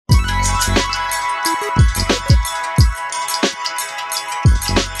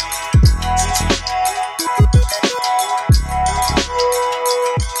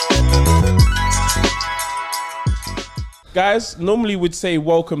Guys, normally we'd say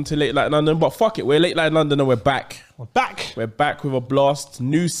welcome to Late Night London, but fuck it, we're Late Night London and we're back. We're back. We're back with a blast,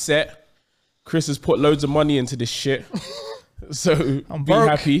 new set. Chris has put loads of money into this shit, so I'm be broke.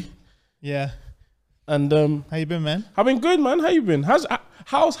 happy. Yeah. And How you been, man? I've been good, man. How you been?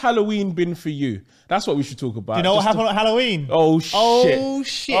 How's Halloween been for you? That's what we should talk about. You know what happened at Halloween? Oh shit! Oh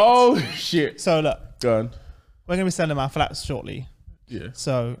shit! Oh shit! So look, Go on. we're gonna be selling our flats shortly. Yeah.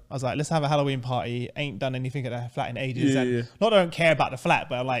 So I was like, let's have a Halloween party. Ain't done anything at the flat in ages. Yeah, and yeah. Not that I don't care about the flat,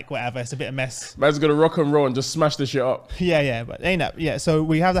 but I'm like, whatever, it's a bit of mess. Man's gonna rock and roll and just smash the shit up. Yeah, but ain't that? Yeah, so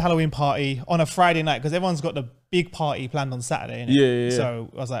we have the Halloween party on a Friday night because everyone's got the big party planned on Saturday. Innit? Yeah. So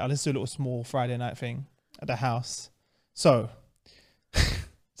I was like, oh, let's do a little small Friday night thing at the house. So,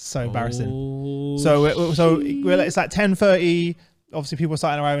 so embarrassing. Oh, We're like, it's like 10:30. Obviously, people are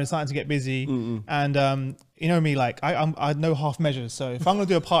starting arriving, starting to get busy. And you know me, like I know half measures. So if I'm gonna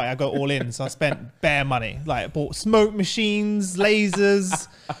do a party, I go all in. So I spent bare money. Like bought smoke machines, lasers,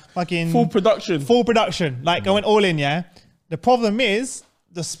 fucking full production. Like I went all in. Yeah. The problem is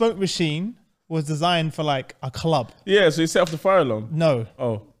the smoke machine was designed for like a club. Yeah, so you set off the fire alarm. No.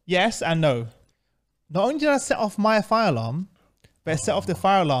 Oh. Yes and no. Not only did I set off my fire alarm, but I set off the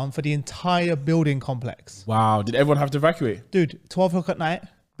fire alarm for the entire building complex. Wow. Did everyone have to evacuate? Dude, 12 o'clock at night,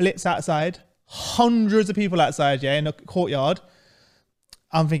 blitz outside, hundreds of people outside, yeah, in the courtyard.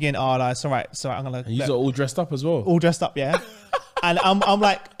 I'm thinking, oh, no, it's all right. So I'm going to... You are all dressed up as well. All dressed up, yeah. And I'm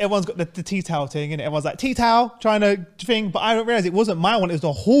like, everyone's got the tea towel thing, and everyone's like, tea towel, trying to thing. But I don't realize it wasn't my one, it was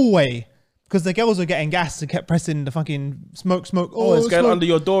the hallway. Because the girls were getting gas and kept pressing the fucking smoke. Oh, it's going smoke. under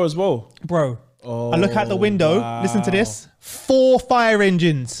your door as well. Bro, Oh, I look out the window, wow. listen to this, 4 fire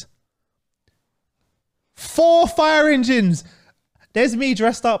engines. 4 fire engines. There's me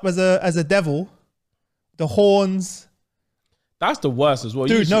dressed up as a devil, the horns. That's the worst as well.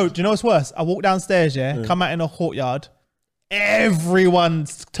 Dude, no, do you know what's worse? I walk downstairs, yeah, come out in a courtyard. Everyone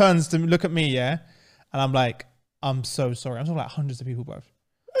turns to look at me, yeah. And I'm like, I'm so sorry. I'm talking like hundreds of people, bro.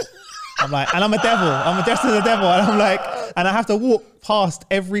 I'm like, and I'm a devil. I'm dressed as a devil. And I'm like, and I have to walk past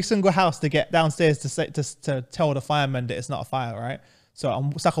every single house to get downstairs to tell the firemen that it's not a fire, right?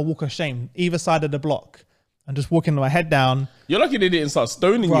 So it's like a walk of shame, either side of the block. I'm just walking with my head down. You're lucky they didn't start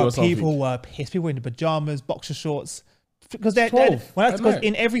stoning you or something. People were pissed. People were in the pajamas, boxer shorts. Because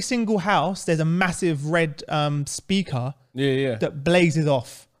in every single house, there's a massive red speaker that blazes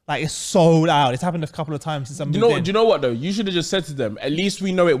off. Like, it's so loud. It's happened a couple of times since I'm moved in. Do you know what though? You should have just said to them, at least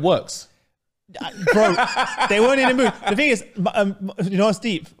we know it works. Bro, they weren't in the mood. The thing is, you know what's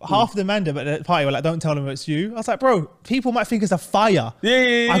deep? Half of the mandem at the party were like, don't tell them it's you. I was like, bro, people might think it's a fire.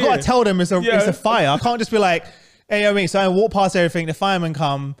 Yeah. I gotta tell them it's a fire. I can't just be like, hey, you know what I mean? So I walk past everything, the firemen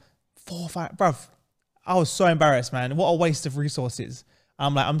come, 4 fire, bruv. I was so embarrassed, man. What a waste of resources.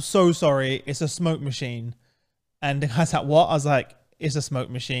 I'm like, I'm so sorry. It's a smoke machine. And the guy's like, what? I was like, it's a smoke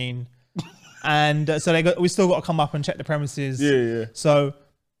machine. And so we still got to come up and check the premises. Yeah. So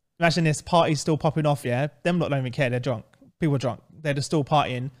imagine this party's still popping off, yeah? Them lot don't even care. They're drunk. People are drunk. They're just still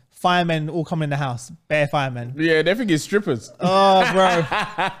partying. Firemen all come in the house. Bare firemen. Yeah, they think it's strippers. Oh, bro.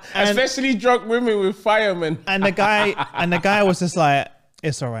 Especially drunk women with firemen. And the guy was just like,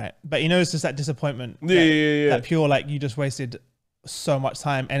 it's all right. But you know, it's just that disappointment. Yeah. That pure, like, you just wasted so much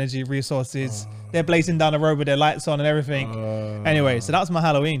time, energy, resources. They're blazing down the road with their lights on and everything. Anyway, so that was my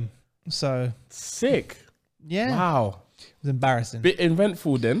Halloween. So sick. Yeah. Wow. It was embarrassing. Bit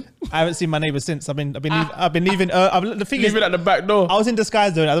eventful then. I haven't seen my neighbors since. I've been leaving. The thing is, leaving at the back door. I was in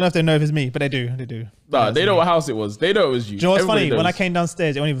disguise though. I don't know if they know if it's me, but they do. Nah, they know what house it was. They know it was you. Do you know what's Everybody funny? knows. When I came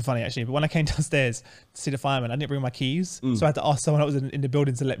downstairs, it wasn't even funny actually, but when I came downstairs to see the fireman, I didn't bring my keys. So I had to ask someone that was in the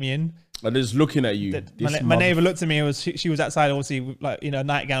building to let me in. And they're just looking at you. My neighbor looked at me and she was outside, obviously, like, you know,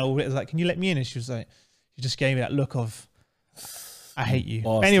 nightgown. All it was like, can you let me in? And she was like, she just gave me that look of, I hate you.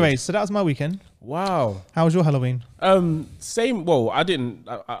 Bastard. Anyway, so that was my weekend. Wow. How was your Halloween? Same. Well, I didn't.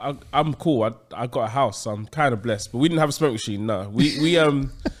 I'm cool. I got a house. So I'm kind of blessed. But we didn't have a smoke machine. No. We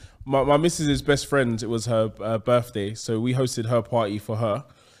my missus's best friend. It was her birthday, so we hosted her party for her,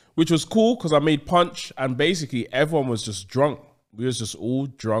 which was cool because I made punch and basically everyone was just drunk. We was just all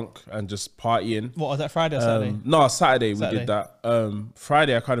drunk and just partying. What was that, Friday or Saturday? No, Saturday we did that.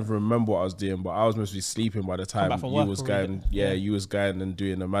 Friday I can't even remember what I was doing, but I was mostly sleeping by the time you was going. Yeah, you was going and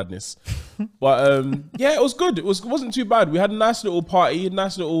doing the madness. But yeah, it was good. It wasn't too bad. We had a nice little party,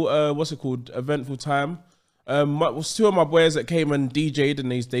 nice little what's it called, eventful time. It was 2 of my boys that came and DJ'd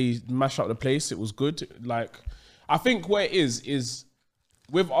and they mashed up the place. It was good. Like, I think where it is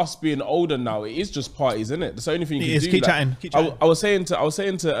with us being older now, it is just parties, isn't it? That's the only thing you can do. Keep chatting. I was saying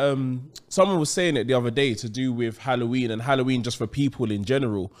to someone was saying it the other day to do with Halloween and Halloween just for people in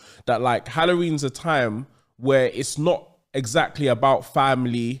general, that like Halloween's a time where it's not exactly about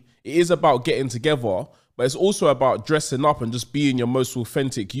family. It is about getting together, but it's also about dressing up and just being your most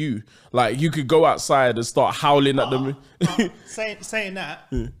authentic you. Like, you could go outside and start howling at them. Saying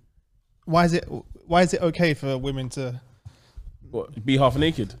that, why is it okay for women to be half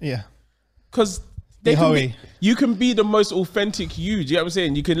naked? Yeah. Because you can be the most authentic you. Do you know what I'm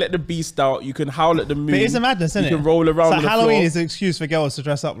saying? You can let the beast out. You can howl at the moon. But it's a madness, isn't it? You can roll around. So Halloween is an excuse for girls to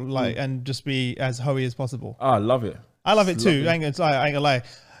dress up like and just be as hoey as possible. I love it. I love it too. I ain't gonna lie.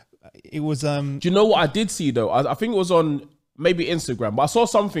 It was. Do you know what I did see though? I think it was on maybe Instagram, but I saw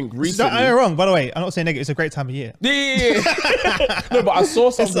something recently. I'm wrong, by the way. I'm not saying negative. It's a great time of year. Yeah. No, but I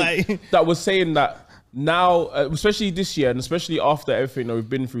saw something that was saying that now, especially this year, and especially after everything that we've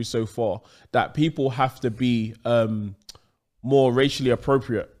been through so far, that people have to be more racially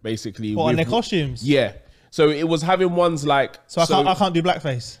appropriate, basically. What, in their costumes? Yeah. So it was having ones like. So I can't do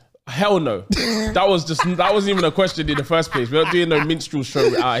blackface. Hell no. That wasn't even a question in the first place. We're not doing no minstrel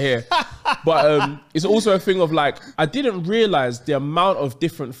show out here. But it's also a thing of like, I didn't realize the amount of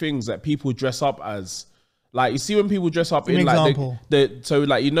different things that people dress up as. Like, you see when people dress up in like so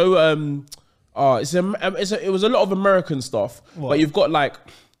like, you know, it was a lot of American stuff, but you've got like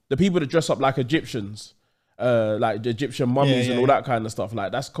the people that dress up like Egyptians, like the Egyptian mummies and all that kind of stuff.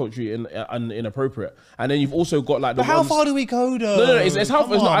 Like, that's culturally inappropriate. And then you've also got like the how far do we go though? No, it's how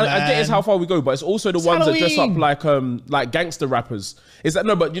I get it's how far we go, but it's also the ones that dress up like gangster rappers. Is that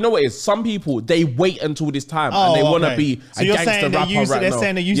no? But you know what it is? Some people, they wait until this time and they want to be a gangster rapper right now. They're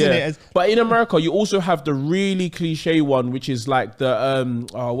saying they're using it as. But in America, you also have the really cliche one, which is like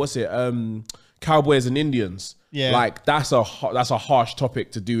the Cowboys and Indians. Yeah, like that's a harsh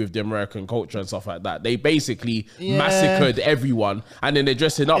topic to do with the American culture and stuff like that. They basically massacred everyone, and then they're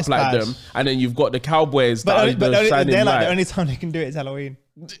dressing up like them, and then you've got the Cowboys. They're like the only time they can do it is Halloween.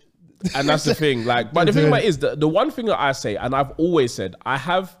 And that's the thing. Like, but the thing about it is the one thing that I say, and I've always said,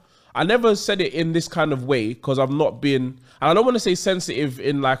 I never said it in this kind of way because I've not been, and I don't want to say sensitive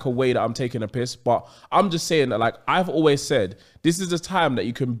in like a way that I'm taking a piss, but I'm just saying that like I've always said, this is the time that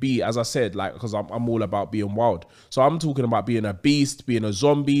you can be, as I said, like, because I'm all about being wild. So I'm talking about being a beast, being a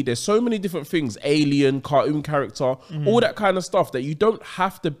zombie. There's so many different things, alien, cartoon character, all that kind of stuff that you don't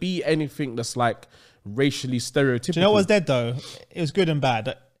have to be anything that's like racially stereotypical. Do you know what's dead though? It was good and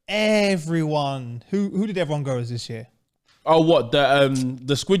bad. Everyone, who did everyone go as this year? Oh, what,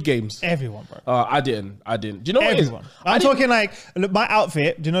 the Squid Games? Everyone, bro. I didn't. Do you know what everyone? I'm talking like, look, my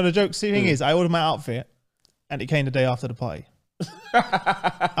outfit. Do you know the joke? See, thing is, I ordered my outfit, and it came the day after the party.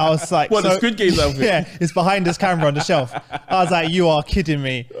 I was like, what, the Squid Games outfit? Yeah, it's behind this camera on the shelf. I was like, you are kidding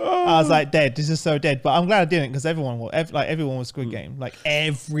me. I was like, dead. This is so dead. But I'm glad I didn't, because everyone was Squid Game. Like,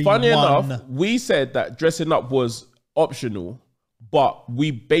 everyone. Funny enough, we said that dressing up was optional, but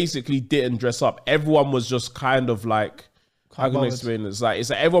we basically didn't dress up. Everyone was just kind of like, how can I explain this? It's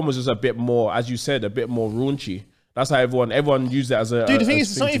like everyone was just a bit more, as you said, a bit more raunchy. That's how everyone used it as a. Dude, the thing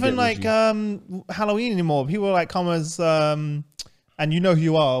is, it's not even like Halloween anymore. People like come as and you know who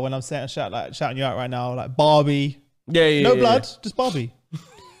you are when I'm shouting you out right now, like Barbie. Yeah. No blood, just Barbie.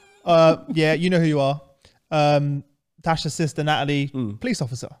 Yeah, you know who you are. Tasha's sister Natalie, police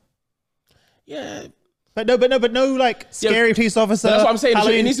officer. Yeah. But no, like scary police officer. That's what I'm saying. So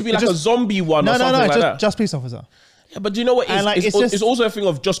it needs to be like a zombie one or something like that. Just police officer. Yeah, but do you know what? It's also a thing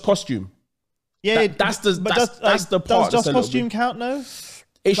of just costume. Yeah, that's the part. Does just costume count? No,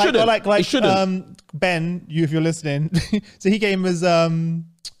 it shouldn't. It shouldn't. Ben, if you're listening, so he came as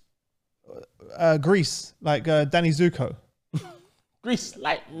Grease, like Danny Zuko. Grease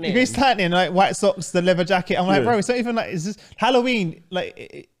lightning. Grease lightning, like white socks, the leather jacket. I'm like, bro, it's not even like, is this Halloween?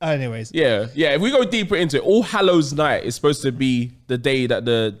 Like, anyways. Yeah. If we go deeper into it, All Hallows Night is supposed to be the day that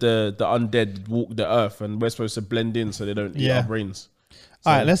the undead walk the earth, and we're supposed to blend in so they don't eat our brains.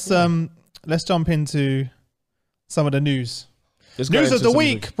 So, all right, let's jump into some of the news. News of the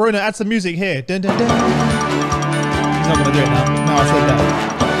week. Bruno, add some music here. Dun, dun, dun. He's not gonna do it now. No, I said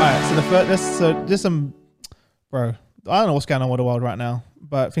that. All right, so there's some, bro. I don't know what's going on with the world right now,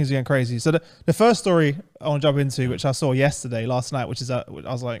 but things are getting crazy. So the first story I want to jump into, which I saw last night, which is I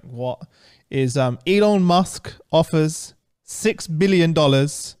was like, what? Is Elon Musk offers $6 billion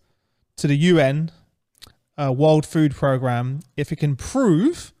to the UN World Food Program if it can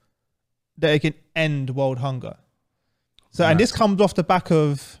prove that it can end world hunger. So, and this comes off the back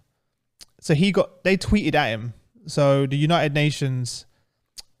of, so they tweeted at him. So the United Nations,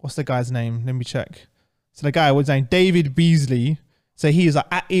 what's the guy's name? Let me check. So the guy was saying David Beasley. So he is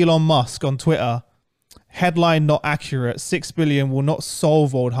at Elon Musk on Twitter. Headline not accurate. 6 billion will not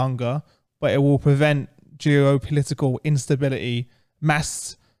solve world hunger, but it will prevent geopolitical instability,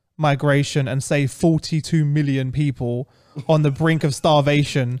 mass migration and save 42 million people on the brink of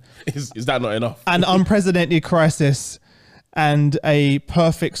starvation. Is that not enough? An unprecedented crisis and a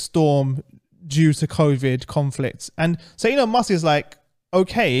perfect storm due to COVID conflicts. And so Elon Musk is like,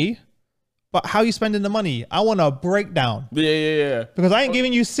 okay, but how are you spending the money? I want a breakdown. Yeah. Because I ain't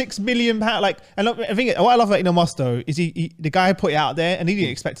giving you £6 million. Like, and look, I think what I love about Elon Musk though is he the guy put it out there and he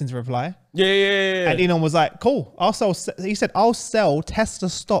didn't expect him to reply. Yeah. And Elon was like, cool. He said, I'll sell Tesla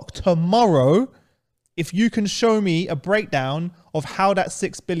stock tomorrow if you can show me a breakdown of how that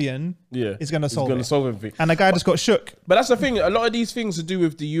 6 billion is going to solve everything. And the guy just got shook. But that's the thing. A lot of these things to do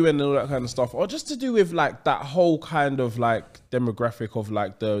with the UN and all that kind of stuff, or just to do with like that whole kind of like demographic of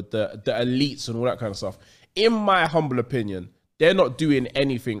like the elites and all that kind of stuff. In my humble opinion, they're not doing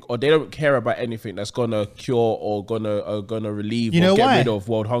anything, or they don't care about anything that's gonna cure or gonna relieve or get rid of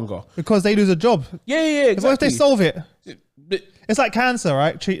world hunger. Because they lose a job. Yeah, exactly. What if they solve it? It's like cancer,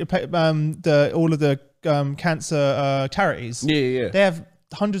 right? All of the cancer charities. Yeah. They have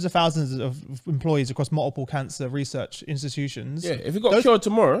hundreds of thousands of employees across multiple cancer research institutions. Yeah, if it got cured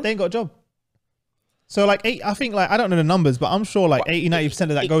tomorrow, they ain't got a job. So like I think I don't know the numbers, but I'm sure like 80-90% of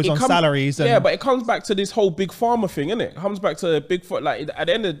that goes on salaries. Yeah, but it comes back to this whole big pharma thing, innit? It comes back to big, like at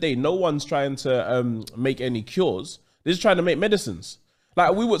the end of the day, no one's trying to make any cures. They're just trying to make medicines.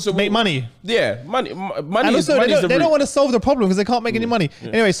 Like make money. Yeah, money. And also, they don't want to solve the problem because they can't make any money. Yeah.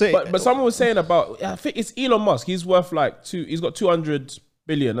 Anyway, so but someone was saying about, I think it's Elon Musk. He's worth like he's got 200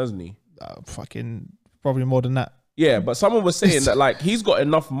 billion, hasn't he? Fucking probably more than that. Yeah, but someone was saying that like he's got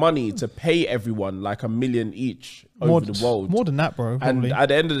enough money to pay everyone like $1 million each over the world. More than that, bro. Probably. And at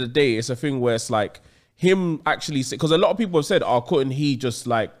the end of the day, it's a thing where it's like him actually, because a lot of people have said, "Oh, couldn't he just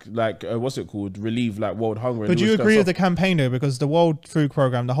like what's it called, relieve like world hunger?" But do you agree with the campaign though? Because the World Food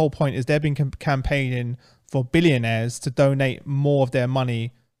Program, the whole point is they've been campaigning for billionaires to donate more of their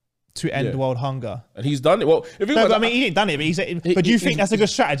money to end world hunger, and he's done it. Well, if you I mean, he ain't done it, but he said. But do you think that's a good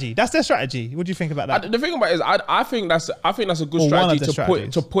strategy? That's their strategy. What do you think about that? The thing about it is, I think that's a good strategy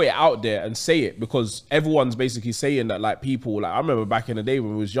to put it out there and say it, because everyone's basically saying that like people like I remember back in the day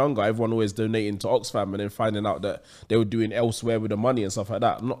when we was younger, everyone always donating to Oxfam and then finding out that they were doing elsewhere with the money and stuff like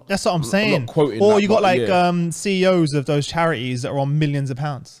that. That's what I'm saying. I'm not quoting or that, you got like CEOs of those charities that are on millions of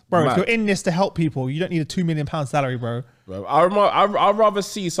pounds, bro. If you're in this to help people, you don't need a £2 million salary, bro. I'd rather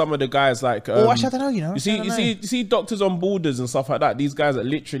see some of the guys like actually, I don't know, you see Doctors on Borders and stuff like that. These guys are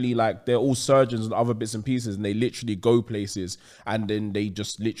literally like, they're all surgeons and other bits and pieces, and they literally go places and then they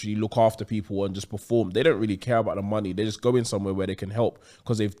just literally look after people and just perform. They don't really care about the money. They're just going somewhere where they can help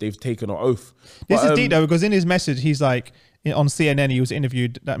because they've taken an oath. This is deep though, because in his message he's like, on CNN he was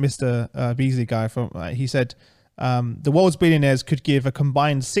interviewed, that Mr. Beasley guy from he said the world's billionaires could give a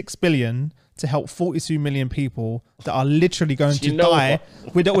combined $6 billion to help 42 million people that are literally going to die.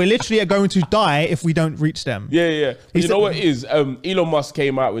 We're literally going to die if we don't reach them. Yeah. You know what it is? Elon Musk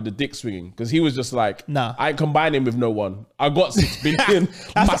came out with the dick swinging because he was just like, nah, I ain't combining with no one. I got 6 billion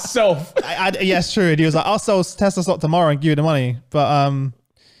myself. Yeah, it's true. And he was like, I'll sell Tesla stock tomorrow and give you the money. But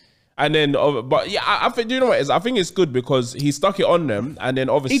and then, but yeah, I think, do you know what it is? I think it's good because he stuck it on them, and then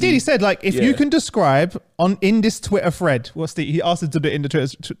obviously he said like, if you can describe in this Twitter thread, he asked him to do it in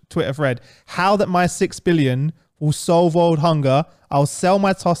the Twitter thread, how that my 6 billion will solve world hunger, I'll sell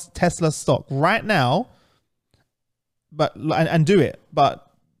my Tesla stock right now, but and do it. But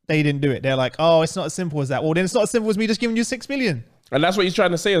they didn't do it. They're like, oh, it's not as simple as that. Well, then it's not as simple as me just giving you 6 billion. And that's what he's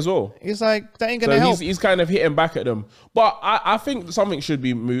trying to say as well. It's like, that ain't going to help. He's kind of hitting back at them. But I think something should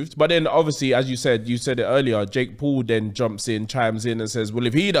be moved. But then obviously, as you said it earlier, Jake Paul then jumps in, chimes in and says, well,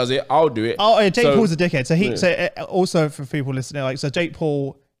 if he does it, I'll do it. Oh, yeah, Jake Paul's a dickhead. So also for people listening, like, so Jake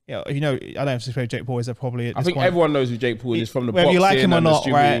Paul, I don't know if Jake Paul is probably I think everyone knows who Jake Paul is from the boxing. Whether you like him or not,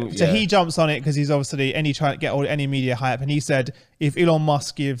 right? Yeah. So he jumps on it because he's obviously trying to get any media hype. And he said, if Elon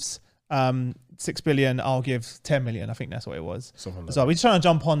Musk gives 6 billion, I'll give 10 million. I think that's what it was. So we're just trying to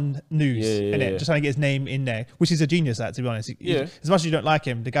jump on news, just trying to get his name in there, which is a genius at, to be honest. As much as you don't like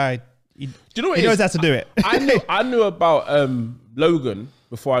him, the guy, he knows how to do it. I knew about Logan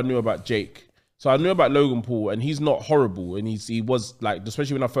before I knew about Jake. So I knew about Logan Paul, and he's not horrible. And he was like,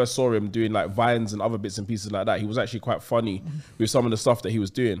 especially when I first saw him doing like Vines and other bits and pieces like that, he was actually quite funny with some of the stuff that he was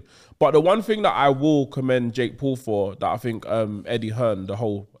doing. But the one thing that I will commend Jake Paul for, that I think Eddie Hearn,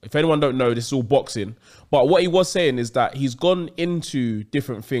 if anyone don't know, this is all boxing. But what he was saying is that he's gone into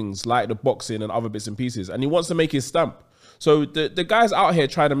different things like the boxing and other bits and pieces, and he wants to make his stamp. So the guy's out here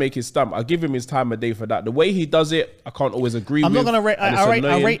trying to make his stamp. I give him his time of day for that. The way he does it, I can't always agree with. I'm not going to rate,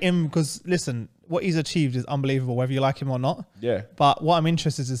 I rate him because, listen, what he's achieved is unbelievable, whether you like him or not. Yeah. But what I'm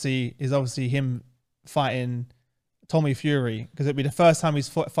interested to see is obviously him fighting Tommy Fury, because it'd be the first time he's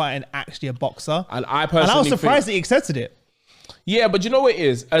fighting actually a boxer. And I was surprised that he accepted it. Yeah, but you know what it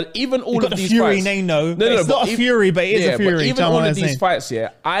is? Even all of these Fury fights... name, no, it's not a Fury, but it is a Fury. But even all of these fights,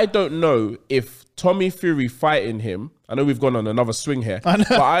 I don't know if Tommy Fury fighting him... I know we've gone on another swing here,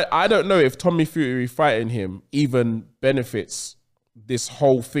 but I don't know if Tommy Fury fighting him even benefits this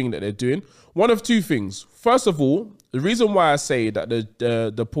whole thing that they're doing. One of two things. First of all, the reason why I say that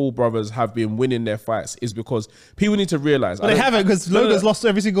the Paul brothers have been winning their fights is because people need to realize. But they haven't, because Logan's lost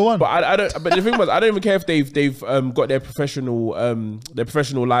every single one. But I don't. But the thing was, I don't even care if they've got their professional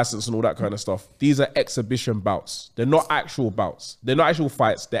license and all that kind of stuff. These are exhibition bouts. They're not actual bouts. They're not actual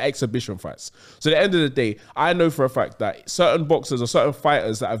fights. They're exhibition fights. So at the end of the day, I know for a fact that certain boxers or certain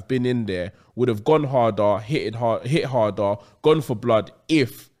fighters that have been in there would have gone harder, hit harder, gone for blood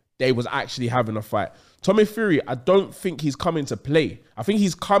if they was actually having a fight. Tommy Fury, I don't think he's coming to play. I think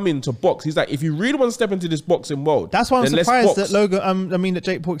he's coming to box. He's like, if you really want to step into this boxing world, that's why I'm surprised that that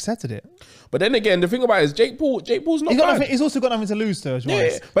Jake Paul accepted it. But then again, the thing about it is Jake Paul's not bad. He's also got nothing to lose though, as well.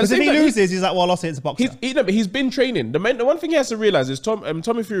 Yeah, because if he loses, he's like, well, I lost it, it's a boxer. He's been training. The one thing he has to realize is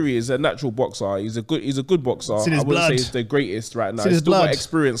Tommy Fury is a natural boxer. He's a good boxer. I wouldn't say he's the greatest right now. He's still got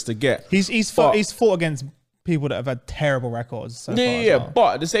experience to get. He's fought against people that have had terrible records.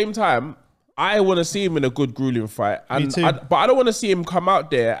 But at the same time, I want to see him in a good grueling fight. But I don't want to see him come out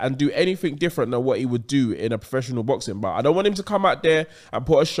there and do anything different than what he would do in a professional boxing bout. I don't want him to come out there and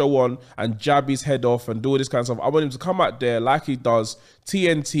put a show on and jab his head off and do all this kind of stuff. I want him to come out there like he does,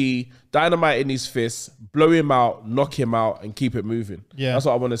 TNT, dynamite in his fists, blow him out, knock him out, and keep it moving. Yeah, that's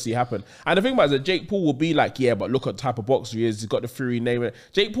what I want to see happen. And the thing about it is that Jake Paul will be like, yeah, but look at the type of boxer he is. He's got the Fury name.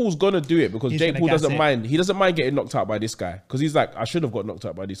 Jake Paul's gonna do it because Jake Paul doesn't mind. He doesn't mind getting knocked out by this guy because he's like, I should have got knocked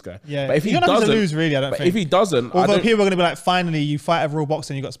out by this guy. Yeah, but if he doesn't, lose, really, I don't think. If he doesn't, although people are gonna be like, finally, you fight a real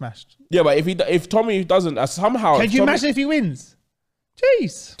boxer and you got smashed. Yeah, but if Tommy doesn't, somehow, can you imagine if he wins?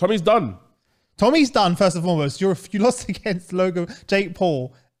 Jeez, Tommy's done. Tommy's done. First and foremost, you lost against Jake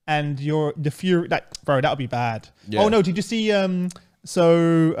Paul. And the Fury, bro, that would be bad. Yeah. Oh no, did you see?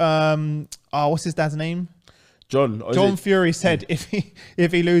 What's his dad's name? John Fury said if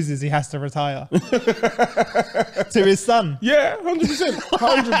he loses, he has to retire to his son. Yeah,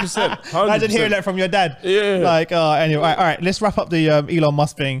 100%. Imagine hearing that from your dad. Yeah. Anyway, all right. Let's wrap up the Elon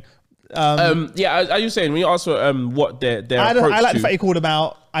Musk thing. Are you saying when you ask what their approach I like the fact he called him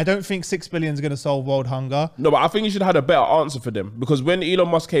out. I don't think 6 billion is going to solve world hunger. No, but I think you should have had a better answer for them, because when Elon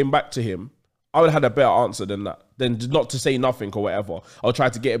Musk came back to him, I would have had a better answer than that, than not to say nothing or whatever. I'll try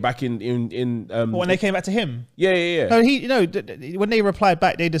to get it back in. When they came back to him, yeah. No, when they replied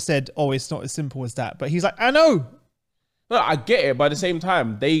back, they just said, "Oh, it's not as simple as that." But he's like, "I know." No, I get it, but at the same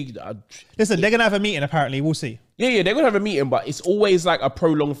time, listen. They're gonna have a meeting. Apparently, we'll see. Yeah, they're gonna have a meeting, but it's always like a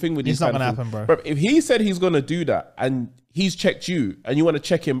prolonged thing with these. It's not gonna happen, bro. But if he said he's gonna do that and he's checked you and you want to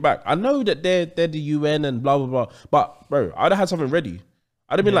check him back, I know that they're the UN and blah blah blah. But bro, I'd have had something ready.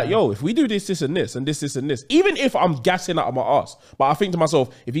 I'd have been like, yo, if we do this, this, and this, and this, and this, even if I'm gassing out of my ass, but I think to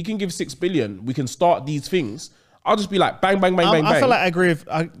myself, if he can give 6 billion, we can start these things. I'll just be like, bang, bang, bang, bang, bang. I feel like I agree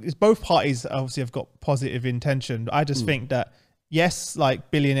with both parties. Obviously, have got positive intention. I just think that yes,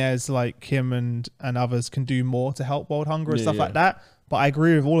 like billionaires like him and others can do more to help world hunger and stuff like that. But I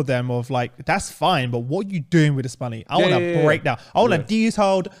agree with all of them of like, that's fine, but what are you doing with this money? I want to break down. I want a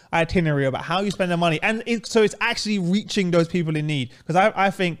detailed itinerary about how you spend the money. And so it's actually reaching those people in need. Because I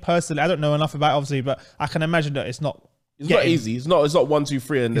think personally, I don't know enough about it, obviously, but I can imagine that it's not easy. It's not 1, 2,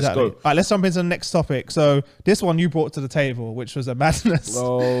 3 and let's go. All right, let's jump into the next topic. So this one you brought to the table, which was a madness.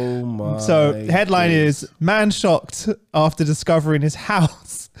 Oh my. So the headline is, man shocked after discovering his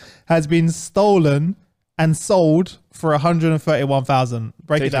house has been stolen and sold for 131,000.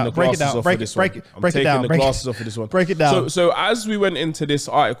 Break it down. Break it down. Break it down. I'm taking the glasses off for this one. Break it down. So as we went into this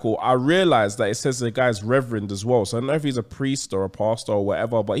article, I realized that it says the guy's reverend as well. So I don't know if he's a priest or a pastor or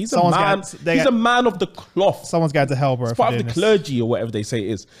whatever, but he's a man. He's a man of the cloth. Someone's going to hell, bro. It's part of the clergy or whatever they say it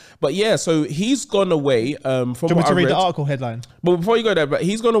is. But yeah, so he's gone away from what I read. Do you want me to read the article headline? But before you go there, but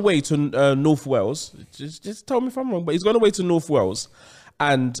he's gone away to North Wales. Just tell me if I'm wrong, but he's gone away to North Wales,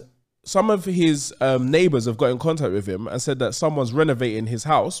 and some of his neighbors have got in contact with him and said that someone's renovating his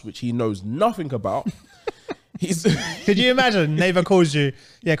house, which he knows nothing about. Could you imagine? Neighbor calls you,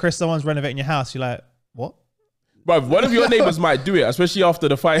 yeah, Chris, someone's renovating your house. You're like, what? But one of your neighbors might do it, especially after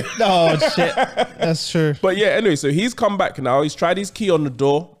the fight. Oh, shit. That's true. But yeah, anyway, so he's come back now. He's tried his key on the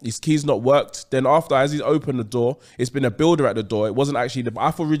door. His key's not worked. Then after, as he's opened the door, it's been a builder at the door. It wasn't actually,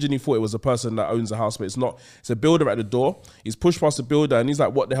 I originally thought it was a person that owns the house, but it's not. It's a builder at the door. He's pushed past the builder and he's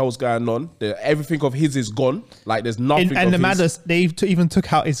like, what the hell's going on? Everything of his is gone. Like there's nothing. And the madness, they even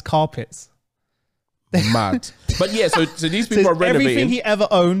took out his carpets. Mad. But yeah, so these people are renovating. Everything he ever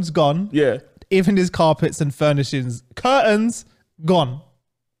owns, gone. Yeah. Even his carpets and furnishings, curtains, gone.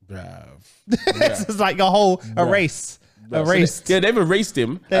 This is like a whole erased. So they've erased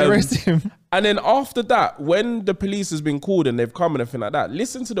him. They erased him. And then after that, when the police has been called and they've come and everything like that,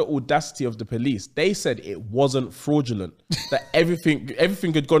 listen to the audacity of the police. They said it wasn't fraudulent. That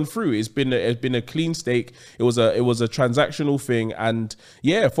everything had gone through. It's been a clean stake. It was a transactional thing. And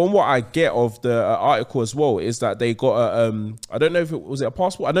yeah, from what I get of the article as well, is that they got a I don't know if it was a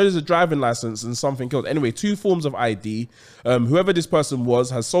passport. I know there's a driving license and something else. Anyway, 2 forms of ID. Whoever this person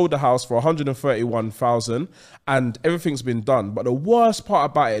was has sold the house for 131,000, and everything's been done. But the worst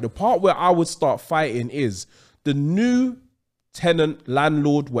part about it, the part where I would start fighting, is the new tenant,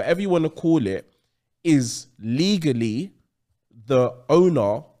 landlord, whatever you want to call it, is legally the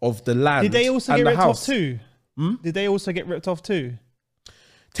owner of the land. Did they also get ripped off too? Did they also get ripped off too?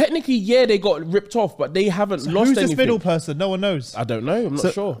 Technically, yeah, they got ripped off, but they haven't lost anything. Who's this middle person? No one knows. I don't know. I'm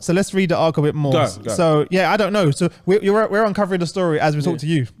not sure. So let's read the article a bit more. Go. So yeah, I don't know. So we're uncovering the story as we talk to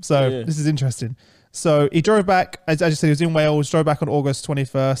you. So this is interesting. So he drove back, as I just said, he was in Wales, drove back on August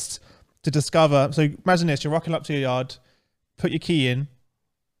 21st to discover. So imagine this, you're rocking up to your yard, put your key in,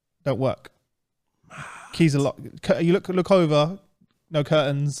 don't work. Keys are locked. You look over, no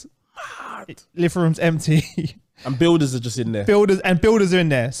curtains. Living room's empty. And builders are just in there. Builders are in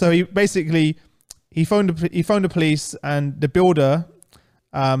there. So he phoned the police, and the builder,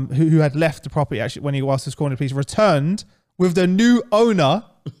 who had left the property actually when he was calling the police, returned with the new owner.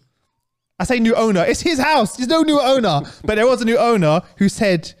 I say new owner, it's his house. There's no new owner, but there was a new owner who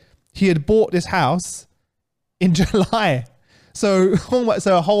said he had bought this house in July. So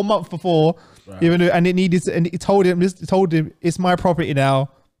a whole month before, even though, and he told him it's my property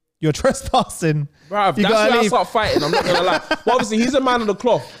now. You're trespassing. Bruv, that's where I start fighting. I'm not gonna lie. Well, obviously he's a man of the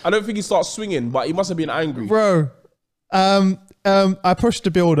cloth. I don't think he starts swinging, but he must have been angry. Bro, I pushed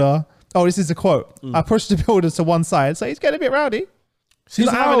the builder. Oh, this is a quote. I pushed the builder to one side, so he's getting a bit rowdy. He's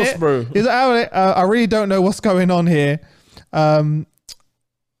not having it, bro. He's not having it. I really don't know what's going on here. And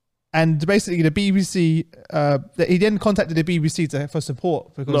basically, the BBC, he then contacted the BBC for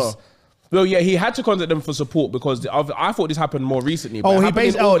support because. No. Well, yeah, he had to contact them for support because I thought this happened more recently.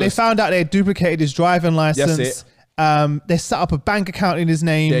 They found out they duplicated his driving license. They set up a bank account in his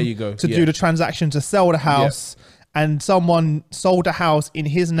name. There you go. To do the transaction to sell the house, and someone sold the house in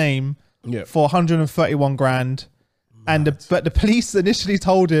his name for 131 grand. But the police initially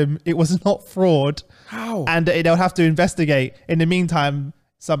told him it was not fraud. How? And they'll have to investigate. In the meantime,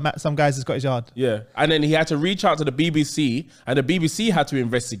 some guys has got his yard. Yeah. And then he had to reach out to the BBC, and the BBC had to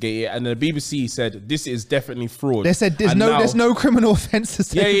investigate it. And the BBC said, this is definitely fraud. They said there's no criminal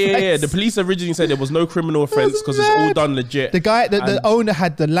offences. Yeah. The police originally said there was no criminal offence because it's all done legit. The owner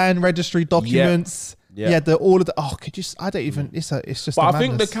had the land registry documents. Yeah, all of the. Oh, could you? I don't even. It's just. But I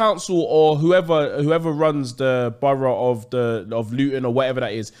think the council or whoever runs the borough of Luton or whatever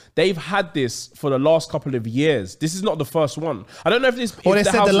that is, they've had this for the last couple of years. This is not the first one. I don't know if this. Well, they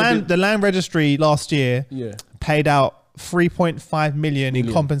said the land registry last year paid out 3.5 million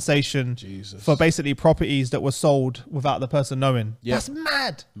in compensation for basically properties that were sold without the person knowing. That's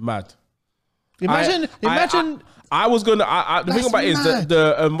mad. Mad. Imagine. I was gonna. The thing about it is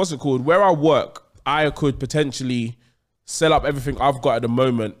the what's it called? Where I work, I could potentially sell up everything I've got at the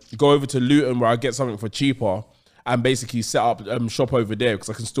moment, go over to Luton where I get something for cheaper, and basically set up shop over there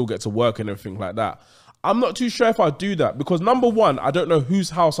because I can still get to work and everything like that. I'm not too sure if I do that because number one, I don't know whose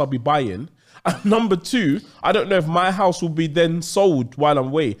house I'll be buying. And number two, I don't know if my house will be then sold while I'm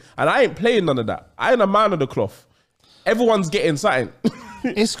away. And I ain't playing none of that. I ain't a man of the cloth. Everyone's getting something.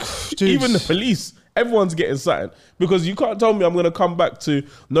 Even the police. Everyone's getting something because you can't tell me I'm going to come back to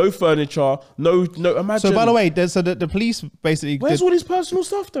no furniture, no. Imagine. So by the way, the police basically. Where's all this personal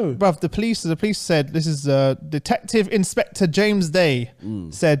stuff though? Bruv, the police said this is Detective Inspector James Day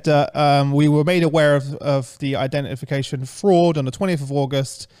said we were made aware of the identification fraud on the 20th of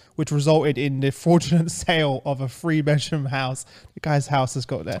August, which resulted in the fraudulent sale of a 3-bedroom house. The guy's house has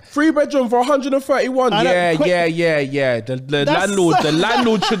got there. 3-bedroom for 131. Yeah. The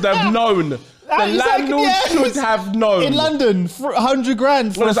landlord should have known. The landlord should have known. In London, 100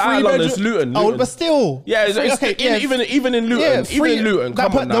 grand for a 3-bedroom. It's Luton. Oh, but still. Yeah, even in Luton. Even in Luton.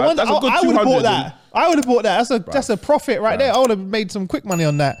 Come on now. That's a good 200. I would have bought that. That's a profit right there. I would have made some quick money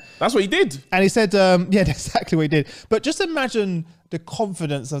on that. That's what he did. And he said, yeah, that's exactly what he did. But just imagine the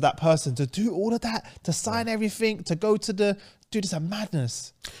confidence of that person to do all of that, to sign everything, to go to the... Dude, it's a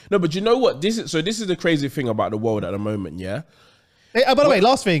madness. No, but you know what? This is the crazy thing about the world at the moment, yeah? Hey, by the way,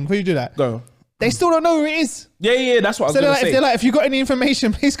 last thing, before you do that. Go. They still don't know who it is. Yeah, that's what I was going to say. They're like, if you got any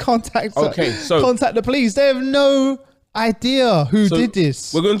information, please contact the police. They have no idea who did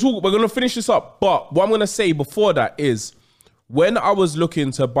this. We're going to finish this up. But what I'm going to say before that is, when I was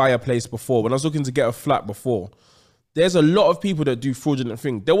looking to buy a place before, when I was looking to get a flat before, there's a lot of people that do fraudulent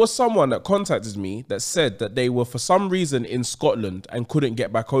things. There was someone that contacted me that said that they were for some reason in Scotland and couldn't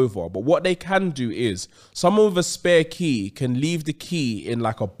get back over. But what they can do is, someone with a spare key can leave the key in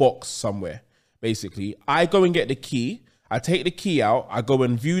like a box somewhere. Basically, I go and get the key. I take the key out. I go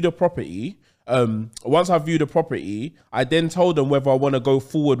and view the property. Once I view the property, I then tell them whether I want to go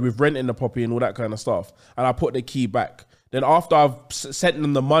forward with renting the property and all that kind of stuff. And I put the key back. Then after I've sent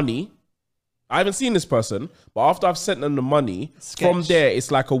them the money, I haven't seen this person, but after I've sent them the money, from there,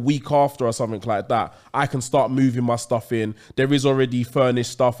 it's like a week after or something like that, I can start moving my stuff in. There is already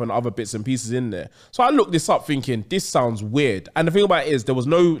furnished stuff and other bits and pieces in there. So I looked this up thinking, this sounds weird. And the thing about it is, there was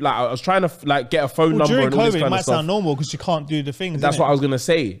no, like, I was trying to like get a phone number and all this kind of stuff. It might sound normal because you can't do the things. That's what I was going to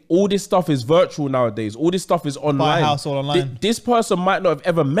say. All this stuff is virtual nowadays. All this stuff is online. Buy a house all online. This person might not have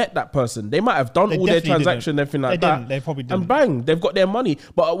ever met that person. They might have done all their transaction and everything like that. They probably didn't. And bang, they've got their money.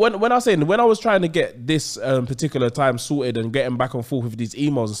 But when I was trying to get this particular time sorted and getting back and forth with these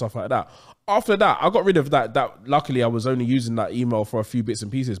emails and stuff like that, after that I got rid of that. Luckily I was only using that email for a few bits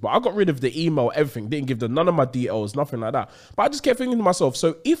and pieces, but I got rid of the email, everything, didn't give them none of my details, nothing like that. But I just kept thinking to myself,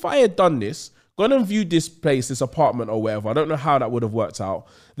 so if I had done this, gone and viewed this place, this apartment or whatever, I don't know how that would have worked out,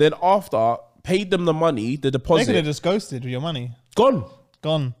 then after paid them the money, the deposit, they could have just ghosted with your money.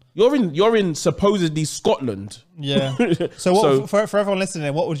 Gone. You're in supposedly Scotland. Yeah. So for everyone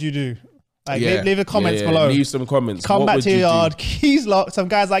listening, what would you do? Like, leave the comments below. Leave some comments. Come back to your yard, keys locked. Some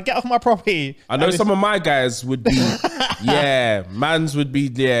guys like, get off my property. I know some of my guys would be, mans would be,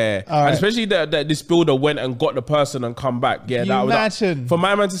 and especially that this builder went and got the person and come back. Yeah, that would, for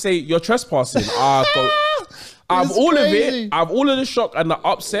my man to say you're trespassing. I have all of it. I have all of the shock and the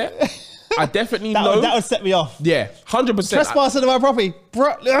upset. I definitely know that would set me off. Yeah, 100%. Trespassing on my property,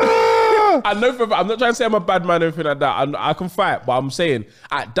 bro. I know I'm not trying to say I'm a bad man or anything like that. I can fight, but I'm saying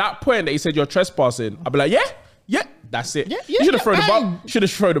at that point that he said you're trespassing, I'd be like, yeah, that's it. You should have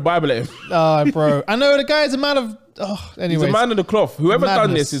thrown the Bible at him. Oh, bro. I know the guy is a man of. Anyways. He's a man of the cloth. Whoever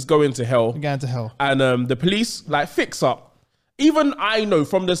done this is going to hell. Going to hell. And the police fix up. Even I know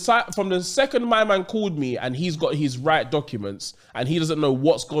from the second my man called me and he's got his right documents and he doesn't know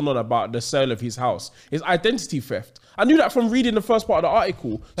what's going on about the sale of his house. It's identity theft. I knew that from reading the first part of the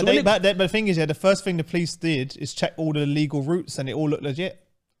article. But the thing is, the first thing the police did is check all the legal routes and it all looked legit.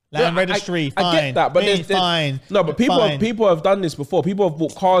 Land registry, fine. I get that, but fine. No, but people have done this before. People have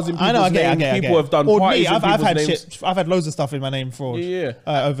bought cars in people's names. People have done parties in people's names. I've had loads of stuff in my name fraud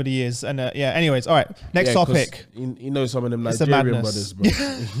over the years. And anyways, all right. Next topic. You know some of them Nigerian brothers, bro.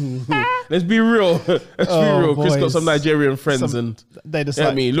 Let's be real. Chris got some Nigerian friends and they just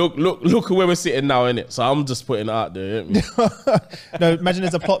look where we're sitting now, innit? So I'm just putting it out there. No, imagine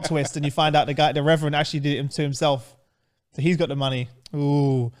there's a plot twist and you find out the reverend actually did it to himself. So he's got the money.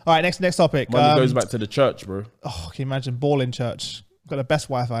 Ooh. All right, next topic. Money goes back to the church, bro. Oh, can you imagine balling church? Got the best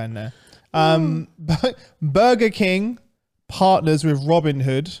Wi-Fi in there. Burger King partners with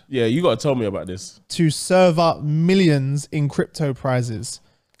Robinhood. Yeah, you got to tell me about this. To serve up millions in crypto prizes.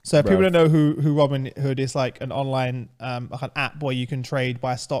 So if people don't know who Robinhood is, like an online like an app where you can trade,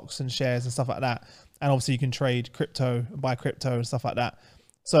 buy stocks and shares and stuff like that. And obviously you can trade crypto, buy crypto and stuff like that.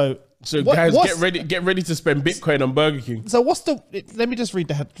 So guys, get ready to spend Bitcoin on Burger King. So let me just read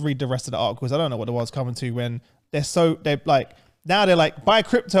the rest of the article because I don't know what the world's coming to when they're like buy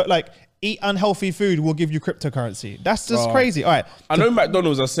crypto, like eat unhealthy food, we'll give you cryptocurrency. That's just crazy. All right. I know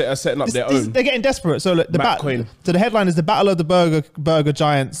McDonald's are setting up their own. They're getting desperate. So the headline is the battle of the burger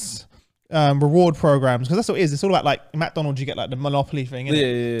giants reward programs, because that's what it is. It's all about like McDonald's, you get like the monopoly thing.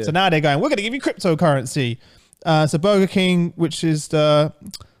 Yeah. So now they're going, we're going to give you cryptocurrency. So Burger King, which is the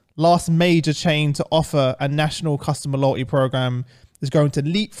last major chain to offer a national customer loyalty program, is going to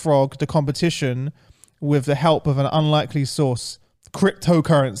leapfrog the competition with the help of an unlikely source,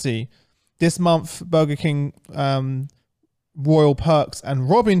 cryptocurrency. This month, Burger King Royal Perks and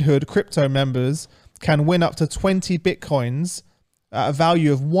Robinhood crypto members can win up to 20 Bitcoins at a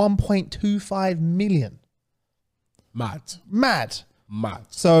value of 1.25 million. Mad.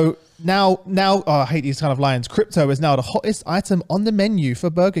 So now, I hate these kind of lines. Crypto is now the hottest item on the menu for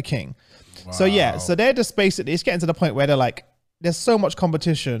Burger King. Wow. So they're just basically, it's getting to the point where they're like, there's so much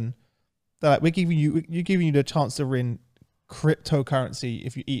competition. They're like, you're giving you the chance to win cryptocurrency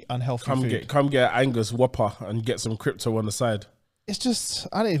if you eat unhealthy food. Come get Angus Whopper and get some crypto on the side. It's just,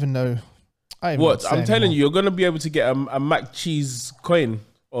 I don't even know. I'm telling you, you're going to be able to get a Mac cheese coin.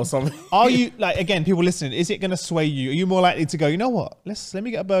 or something. Are you like, again, people listening? Is it going to sway you? Are you more likely to go, you know what? Let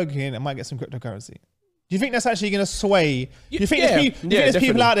me get a Burger King. I might get some cryptocurrency. Do you think that's actually going to sway? Do you think there's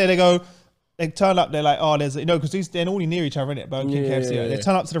people out there? They turn up. They're like, oh, there's because they're all near each other, innit? Burger King, KFC. They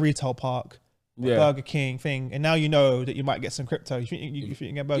turn up to the retail park. Burger King thing, and now you know that you might get some crypto. You think you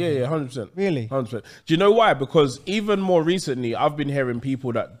can get Burger King? Yeah, 100%. Really? 100%. Do you know why? Because even more recently, I've been hearing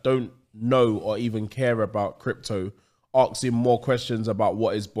people that don't know or even care about crypto asking more questions about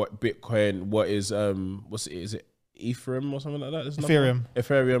what is Bitcoin, what is is it Ethereum or something like that?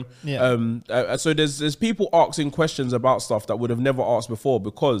 Ethereum. Yeah. So there's people asking questions about stuff that would have never asked before,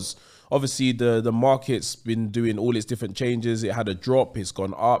 because obviously the market's been doing all its different changes. It had a drop, it's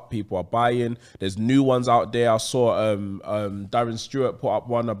gone up, people are buying. There's new ones out there. I saw Darren Stewart put up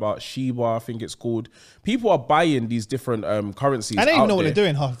one about Shiba, I think it's called. People are buying these different currencies. I don't even know what they're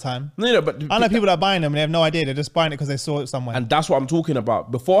doing half the time. No, but I know people that are buying them and they have no idea. They're just buying it because they saw it somewhere. And that's what I'm talking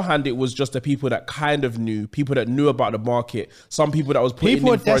about. Beforehand, it was just the people that kind of knew, people that knew about the market, some people that was putting in for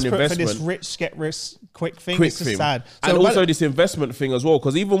an investment. People are desperate for this rich get rich quick thing. It's just sad. So, and also this investment thing as well,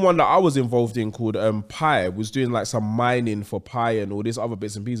 because even one that I was involved in called Pi was doing like some mining for Pi and all these other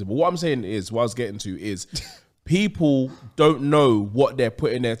bits and pieces. But what I'm saying is, what I was getting to is, people don't know what they're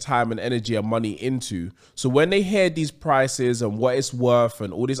putting their time and energy and money into. So when they hear these prices and what it's worth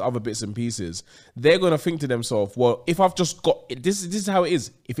and all these other bits and pieces, they're going to think to themselves, well, if I've just got, this is how it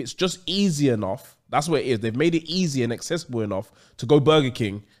is. If it's just easy enough, that's what it is. They've made it easy and accessible enough to go Burger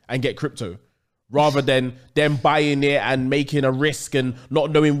King and get crypto, rather than them buying it and making a risk and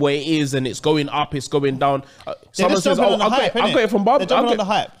not knowing where it is and it's going up, it's going down. Someone says, oh, I got it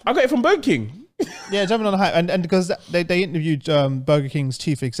from Burger King. Yeah, jumping on the hype, and because they interviewed Burger King's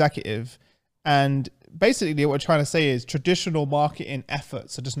chief executive, and basically what we're trying to say is traditional marketing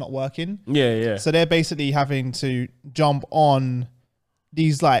efforts are just not working. Yeah. So they're basically having to jump on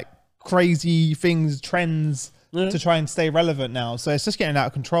these like crazy things, trends, to try and stay relevant now. So it's just getting out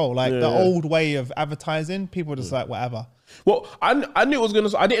of control. Like the old way of advertising, people are just like, whatever. Well, I knew it was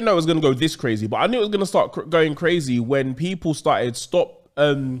gonna. I didn't know it was gonna go this crazy, but I knew it was gonna start going crazy when people started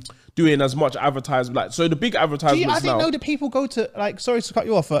doing as much advertisement. Like, so the big advertisements. I didn't know that people go to, like, sorry to cut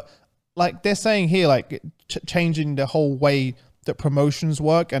you off, but like they're saying here, like changing the whole way that promotions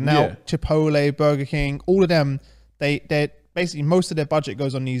work, and now Chipotle, Burger King, all of them, they're basically, most of their budget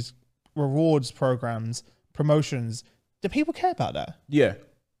goes on these rewards programs, promotions. Do people care about that? Yeah.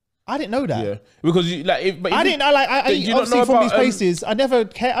 I didn't know that. Yeah, because you like. I didn't. I obviously from these places. I never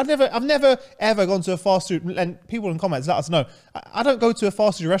care. I've never ever gone to a fast food. And people in comments let us know. I don't go to a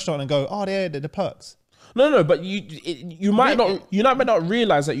fast food restaurant and go, oh, they're the perks. No. But you might not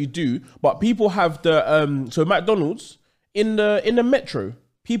realize that you do. But people have the so McDonald's in the metro.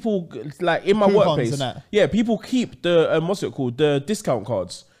 People like in my workplace. Yeah, people keep the what's it called, the discount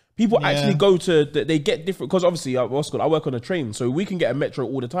cards. People actually go to, they get different, because obviously I work on a train, so we can get a metro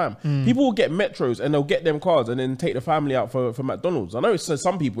all the time. People will get metros and they'll get them cards and then take the family out for McDonald's. I know it's,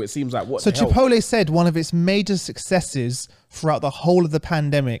 some people, it seems like, what the hell? Chipotle said one of its major successes throughout the whole of the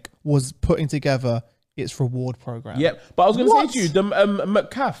pandemic was putting together its reward program. Yep, but I was going to say to you, the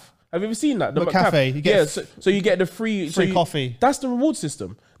McCafe. Have you ever seen that? The McCafe. You get so you get the free coffee. That's the reward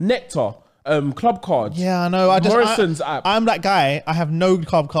system. Nectar. Club cards. Yeah, I know. Morrison's app. I'm that guy. I have no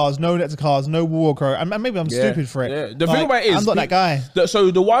club cards, no Nectar cards, no reward card, and maybe I'm stupid for it. Yeah. The thing about it is, I'm not that guy. So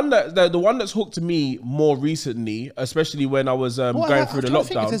the one that's hooked me more recently, especially when I was going through the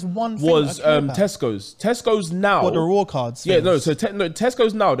lockdown, was Tesco's. Tesco's now. What, the reward cards? Yeah, no. So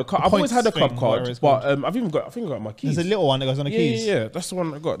Tesco's now. I've always had a club card, but I think I got my keys. There's a little one that goes on the keys. Yeah, that's the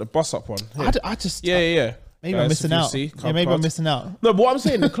one I got. The bus up one. I just Maybe I'm missing out. I'm missing out. No, but what I'm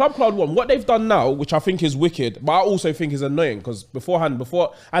saying, the club card one, what they've done now, which I think is wicked, but I also think is annoying, because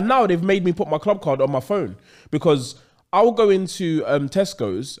and now they've made me put my club card on my phone, because I'll go into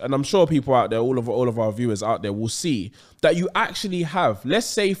Tesco's, and I'm sure people out there, all of our viewers out there will see that you actually have, let's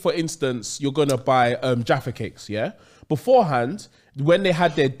say for instance, you're gonna buy Jaffa cakes, yeah? Beforehand, when they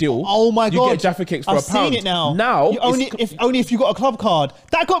had their deal, oh my God, you get Jaffa cakes for £1. I've seen it now. Now, only if you got a club card.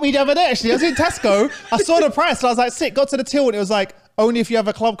 That got me the other day. Actually, I was in Tesco. I saw the price. And I was like, sick. Got to the till, and it was like, only if you have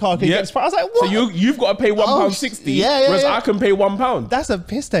a club card can you get this price. I was like, what? So you've got to pay £1.60. Whereas I can pay £1. That's a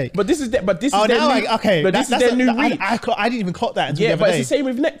piss take. But this is their new reach. I didn't even clock that until the other but day. It's the same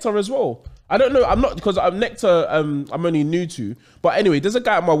with Nectar as well. I don't know. I'm not, because Nectar. I'm only new to. But anyway, there's a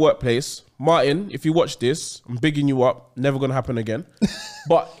guy at my workplace. Martin, if you watch this, I'm bigging you up. Never gonna happen again.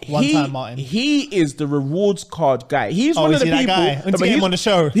 But he is the rewards card guy. He's one of the people. Let's get him on the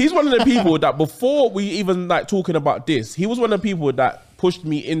show. He's one of the people that before we even like talking about this, he was one of the people that pushed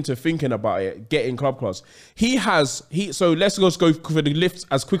me into thinking about it, getting Club Class. So let's just go for the lifts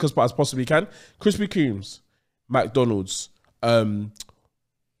as quick as possibly can. Krispy Kremes, McDonald's,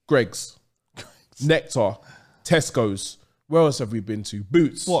 Greg's, Nectar, Tesco's. Where else have we been to?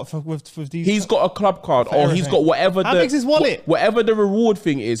 Boots. What with these? He's got a club card, or he's got whatever. How big's his wallet? Whatever the reward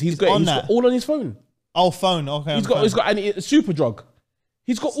thing is, he's got all on his phone. Oh, phone. Okay. He's got and Superdrug.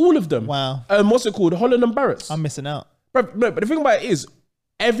 He's got all of them. Wow. What's it called? Holland and Barrett's. I'm missing out. But the thing about it is,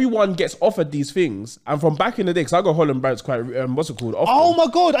 everyone gets offered these things, and from back in the day, because I got Holland and Barrett's quite what's it called? Often. Oh my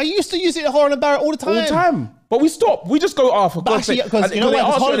god, I used to use it at Holland and Barrett all the time. But we stopped. We just go for God's sake. Because you know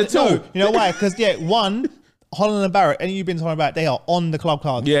why? Because Holland and Barrett, and you've been talking about, they are on the club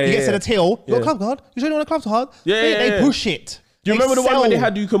card. You get to the till, you got a club card. You showing on a club card. They push it. Do you remember the one where they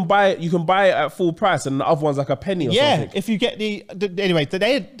had you can buy it at full price, and the other one's like a penny or something? Yeah, if you get anyway,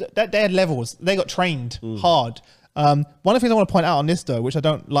 they had levels. They got trained hard. One of the things I want to point out on this though, which I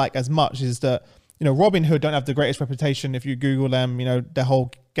don't like as much, is that Robinhood don't have the greatest reputation. If you Google them, the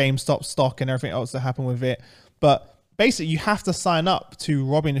whole GameStop stock and everything else that happened with it. But basically, you have to sign up to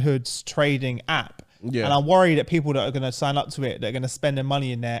Robinhood's trading app. Yeah. And I'm worried that people that are going to sign up to it, they're going to spend their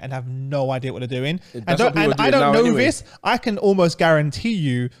money in there and have no idea what they're doing. And I don't know this. I can almost guarantee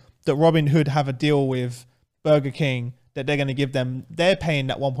you that Robinhood have a deal with Burger King that they're going to give them. They're paying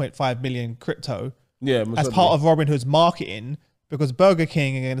that 1.5 million crypto as part of Robinhood's marketing, because Burger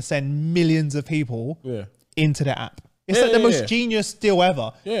King are going to send millions of people into their app. It's like the most genius deal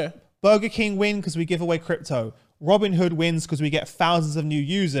ever. Yeah. Burger King win because we give away crypto. Robinhood wins because we get thousands of new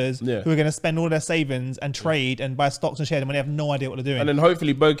users who are going to spend all their savings and trade and buy stocks and shares when they have no idea what they're doing. And then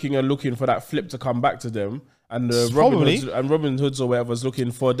hopefully Burger King are looking for that flip to come back to them. And Robinhoods or whatever is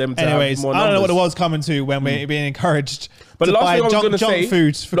looking for them to have more numbers. I don't know what the world's coming to when we're being encouraged to buy junk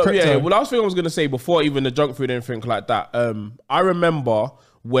foods for crypto. Last thing I was going to say before even the junk food and anything like that, I remember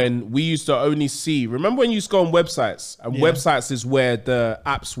when we used to only see, remember when you used to go on websites, and websites is where the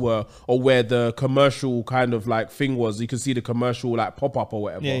apps were, or where the commercial kind of like thing was. You could see the commercial like pop up or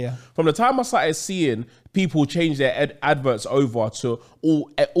whatever. From the time I started seeing people change their adverts over to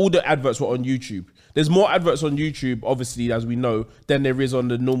all the adverts were on YouTube. There's more adverts on YouTube, obviously, as we know, than there is on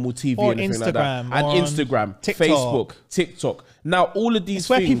the normal TV or and anything Instagram, like that. And Instagram, TikTok. Facebook, TikTok. Now, all of these things,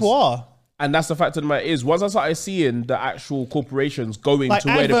 where people are. And that's the fact of the matter is, once I started seeing the actual corporations going like to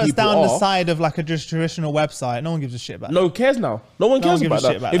where the people down are, the side of like a just traditional website, no one gives a shit about that. No one cares now. No one cares about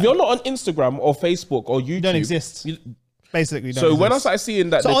that. If you're not on Instagram or Facebook or YouTube, you don't exist. Basically, don't so exist. When I started seeing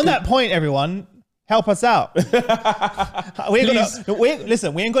that, so on that point, everyone, help us out. we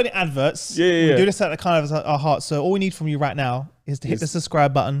ain't got any adverts. We do this at the kind of our heart. So all we need from you right now is to hit the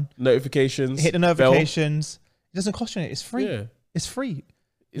subscribe button, notifications, hit the notifications. Bell. It doesn't cost you anything. It's free. Yeah. It's free.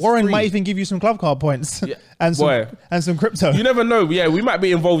 Warren might even give you some club card points and some crypto. You never know. Yeah, we might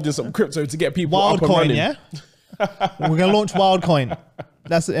be involved in some crypto to get people up and running. Yeah, we're gonna launch WildCoin.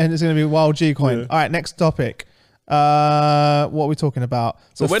 And it's gonna be Wild G coin. Yeah. All right, next topic. What are we talking about?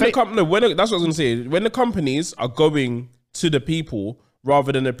 So that's what I was gonna say. When the companies are going to the people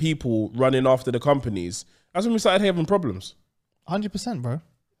rather than the people running after the companies, that's when we started having problems. 100%, bro.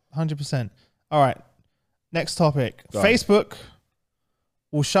 100%. All right, next topic. Facebook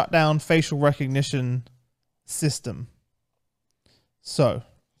will shut down facial recognition system. So,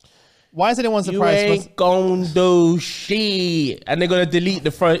 why is anyone surprised? You ain't gonna do shit. And they're gonna delete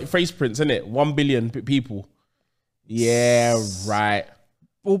the face prints, innit? 1 billion people. Yeah, right.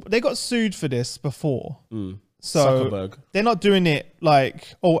 Well, they got sued for this before. So, Zuckerberg. They're not doing it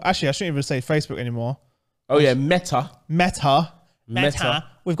like... Oh, actually, I shouldn't even say Facebook anymore. Oh, yeah, Meta.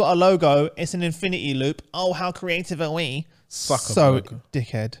 We've got a logo. It's an infinity loop. Oh, how creative are we? Zuckerberg. So,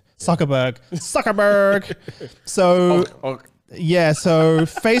 dickhead. Zuckerberg. So, yeah, so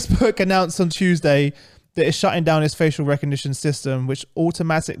Facebook announced on Tuesday that it's shutting down its facial recognition system, which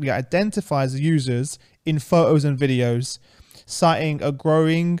automatically identifies users in photos and videos, citing a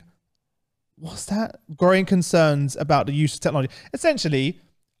growing concerns about the use of technology. Essentially,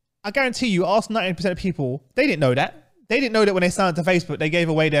 I guarantee you, ask 90% of people, they didn't know that. They didn't know that when they signed up to Facebook, they gave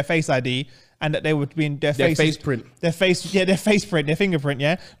away their face ID and that they would be in their face print, their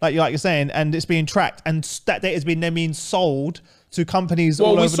fingerprint, like you're saying, and it's being tracked, and that data is being sold to companies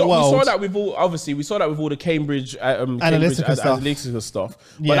all over the world. We saw that with all the Cambridge Analytica stuff,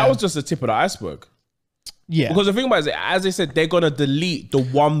 but that was just the tip of the iceberg. Yeah, because the thing about it is, as they said, they're gonna delete the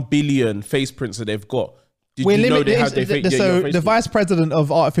 1 billion face prints that they've got. Did you know they had their fake? So the vice president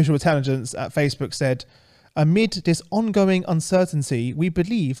of artificial intelligence at Facebook said, amid this ongoing uncertainty, we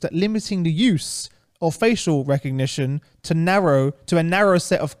believe that limiting the use of facial recognition to a narrow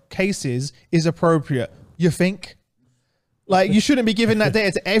set of cases is appropriate. You think? Like, you shouldn't be giving that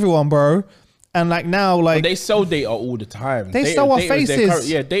data to everyone, bro. And like now, like, but they sell data all the time. They sell our faces.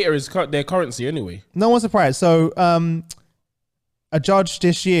 Data is their currency anyway. No one's surprised. So, a judge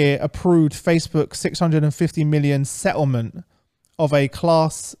this year approved Facebook's $650 million settlement of a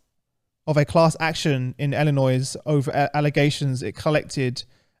class action in Illinois over allegations it collected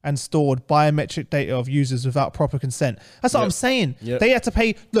and stored biometric data of users without proper consent. That's what I'm saying. Yep. They had to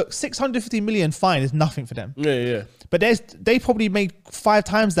pay. Look, $650 million fine is nothing for them. Yeah. But they probably made 5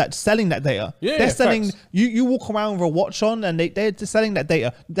 times that selling that data. Yeah, they're selling. Facts. You walk around with a watch on, and they're selling that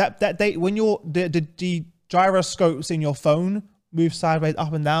data. That data, when the gyroscopes in your phone move sideways,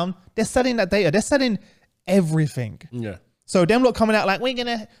 up and down, they're selling that data. They're selling everything. Yeah. So them lot coming out like, we're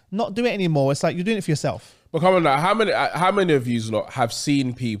gonna not do it anymore. It's like, you're doing it for yourself. But come on, how many of you lot have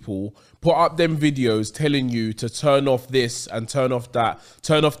seen people put up them videos telling you to turn off this and turn off that,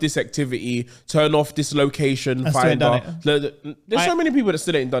 turn off this activity, turn off this location finder? There's so many people that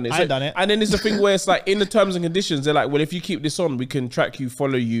still ain't done it. I ain't done it. And then there's the thing where it's like, in the terms and conditions, they're like, well, if you keep this on, we can track you,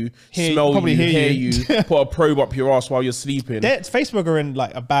 follow you, smell you, hear you, put a probe up your ass while you're sleeping. Facebook are in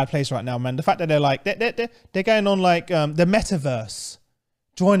like a bad place right now, man. The fact that they're like, they're going on like the metaverse.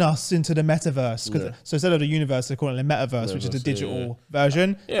 Join us into the metaverse. So instead of the universe, they're calling it the metaverse, which is the digital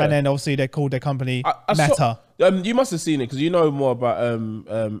version. Yeah. And then obviously they called their company Meta. You must have seen it because you know more about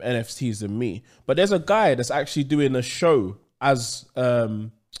NFTs than me. But there's a guy that's actually doing a show as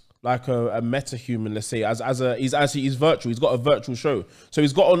like a meta human, let's say, he's virtual. He's got a virtual show. So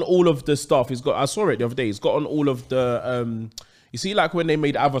he's got on all of the stuff. I saw it the other day. He's got on all of the you see, like when they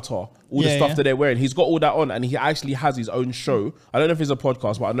made Avatar, all the stuff that they're wearing, he's got all that on, and he actually has his own show. I don't know if it's a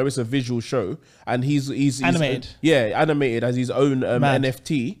podcast, but I know it's a visual show, and he's animated. Animated as his own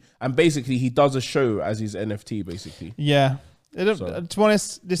NFT, and basically he does a show as his NFT, basically. Yeah. To be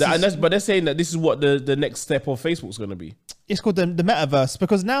honest, but they're saying that this is what the next step of Facebook's going to be. It's called the metaverse,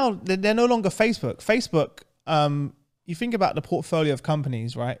 because now they're no longer Facebook. Facebook, you think about the portfolio of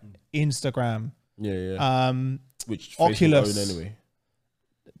companies, right? Instagram. Yeah. Which Oculus own anyway.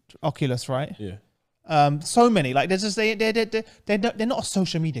 Oculus, right? Yeah. So many. Like, they're not a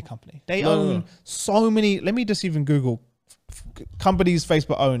social media company. They own so many. Let me just even Google companies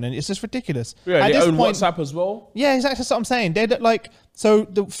Facebook own, and it's just ridiculous. Yeah, they own WhatsApp as well. Yeah, exactly. That's what I'm saying. They're like, so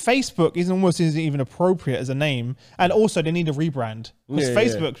the Facebook isn't even appropriate as a name, and also they need a rebrand because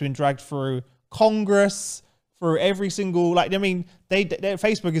Facebook's been dragged through Congress. For every single, like, I mean,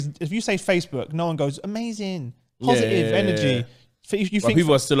 Facebook is, if you say Facebook, no one goes, amazing, positive energy. You think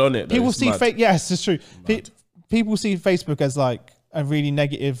people are still on it. People see yes, it's true. People see Facebook as like a really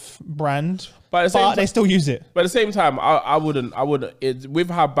negative brand, but they still use it. But at the same time, I wouldn't. With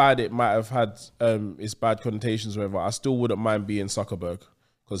how bad it might have had its bad connotations, or whatever, I still wouldn't mind being Zuckerberg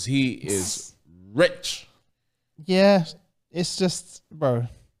because he is rich. Yeah, it's just, bro,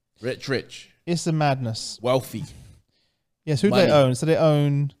 rich. It's a madness. Wealthy. Yes, who do they own? So they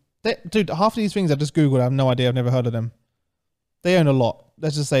own... dude, half of these things I just Googled, I have no idea. I've never heard of them. They own a lot.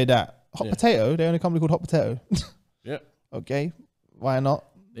 Let's just say that. Hot Potato, they own a company called Hot Potato. Yeah. Okay. Why not?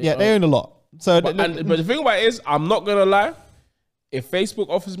 They own a lot. So, but the thing about it is, I'm not going to lie. If Facebook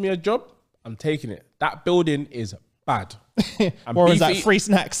offers me a job, I'm taking it. That building is bad. Or is that free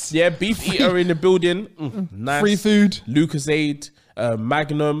snacks? Yeah, Beef Eater in the building. Nice. Free food. Lucozade.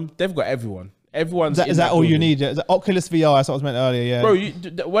 Magnum, they've got everyone. Everyone's is that all you need? Is that Oculus VR? That's what I was meant earlier. Yeah,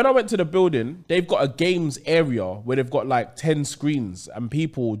 bro. When I went to the building, they've got a games area where they've got like 10 screens, and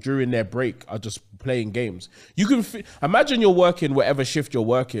people during their break are just playing games. You can imagine you're working whatever shift you're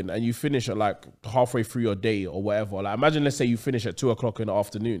working, and you finish at like halfway through your day or whatever. Like, imagine, let's say you finish at 2 o'clock in the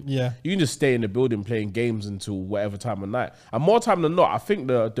afternoon. Yeah, you can just stay in the building playing games until whatever time of night. And more time than not, I think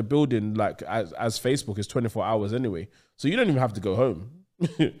the building, like as Facebook, is 24 hours anyway, so you don't even have to go home.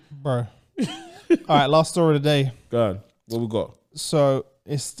 Bro. All right, last story of the day. Go on. What we got? So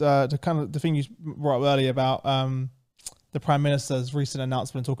it's the thing you brought up earlier about the Prime Minister's recent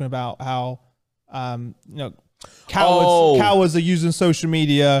announcement talking about how cowards are using social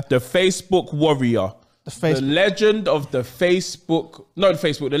media. The Facebook warrior. The legend of the Facebook, not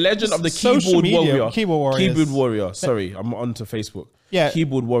Facebook, the legend of the keyboard warrior. Sorry, I'm onto Facebook. Yeah.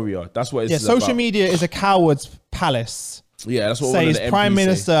 Keyboard warrior. That's what it's about. Social media is a coward's palace. Yeah, that's what says Prime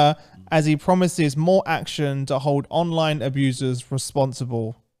Minister as he promises more action to hold online abusers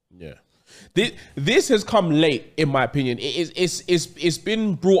responsible. Yeah. This has come late, in my opinion. It's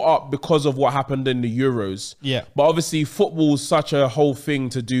been brought up because of what happened in the Euros. Yeah. But obviously, football's such a whole thing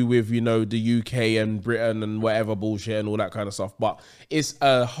to do with, you know, the UK and Britain and whatever bullshit and all that kind of stuff. But it's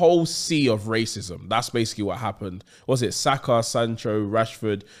a whole sea of racism. That's basically what happened. Was it Saka, Sancho,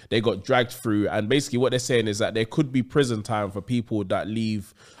 Rashford? They got dragged through. And basically what they're saying is that there could be prison time for people that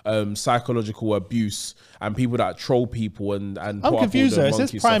leave psychological abuse and people that troll people and I'm confused though. It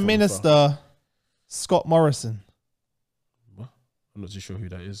says Prime Minister Scott Morrison. What? I'm not too sure who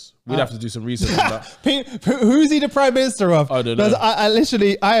that is. We'd have to do some research on that. Who's he the Prime Minister of? I don't know.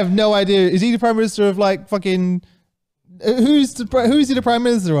 I have no idea. Is he the Prime Minister of like fucking... Who's he the Prime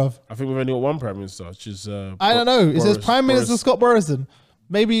Minister of? I think we've only got one Prime Minister, which is... I don't know. It says Prime Minister Scott Morrison.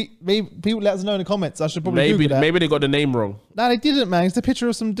 Maybe people let us know in the comments. I should probably Google that. Maybe they got the name wrong. No, they didn't, man. It's a picture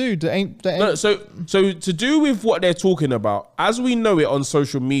of some dude that ain't. No, so to do with what they're talking about, as we know it on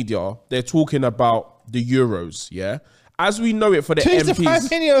social media, they're talking about the Euros, yeah? As we know it for the MPs. The Prime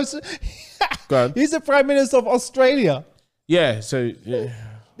Minister. Go on. He's the Prime Minister of Australia. Yeah, so... Yeah.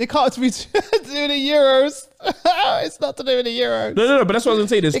 It can't be to do the Euros. It's not to do with the Euros. No, but that's what I was gonna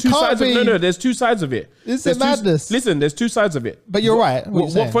say. There's two sides. There's two sides of it. It's a madness. Listen, there's two sides of it. But you're right.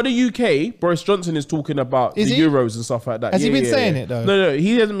 What for the UK, Boris Johnson is talking about the Euros and stuff like that. Has he been saying it though? No,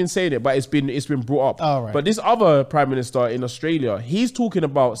 he hasn't been saying it, but it's been brought up. Oh, right. But this other Prime Minister in Australia, he's talking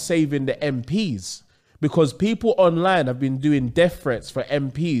about saving the MPs because people online have been doing death threats for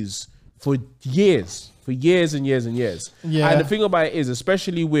MPs for years. For years and years and years. Yeah. And the thing about it is,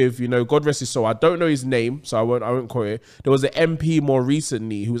 especially with, you know, God rest his soul, I don't know his name, so I won't quote it. There was an MP more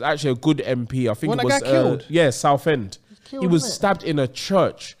recently who was actually a good MP. I think it was killed. Yeah, Southend. He was stabbed in a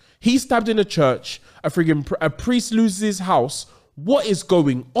church. He stabbed in a church. A priest loses his house. What is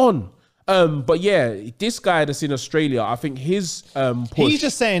going on? But yeah, this guy that's in Australia, I think his push. He's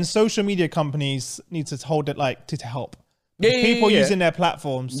just saying social media companies need to hold it like to help. People using their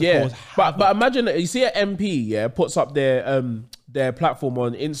platforms to cause havoc. But imagine you see an MP puts up their platform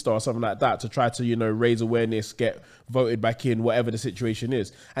on Insta or something like that to try to, you know, raise awareness, get voted back in, whatever the situation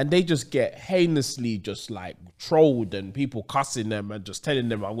is, and they just get heinously just like trolled and people cussing them and just telling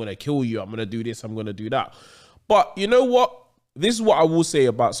them, I'm gonna kill you, I'm gonna do this, I'm gonna do that. But you know what, this is what I will say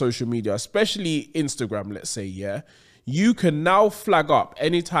about social media, especially Instagram, let's say, yeah, you can now flag up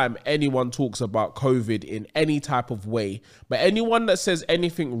anytime anyone talks about COVID in any type of way. But anyone that says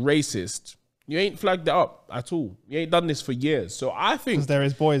anything racist, you ain't flagged it up at all. You ain't done this for years. So I think... Because there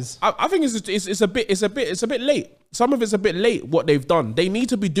is boys. I think it's a bit late. Some of it's a bit late what they've done. They need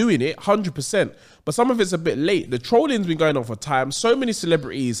to be doing it 100%, but some of it's a bit late. The trolling's been going on for time. So many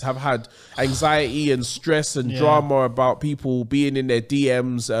celebrities have had anxiety and stress and drama about people being in their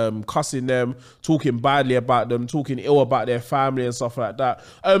DMs, cussing them, talking badly about them, talking ill about their family and stuff like that.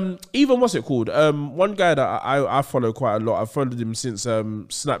 Even what's it called? One guy that I follow quite a lot. I've followed him since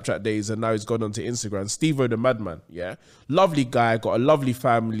Snapchat days, and now he's gone on to Instagram. Steve-O the Madman, yeah, lovely guy, got a lovely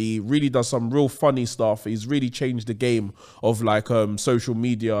family, really does some real funny stuff. He's really changed the game of like social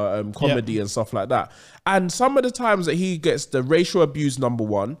media comedy and stuff like that. And some of the times that he gets the racial abuse, number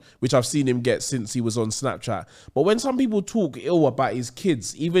one, which I've seen him get since he was on Snapchat. But when some people talk ill about his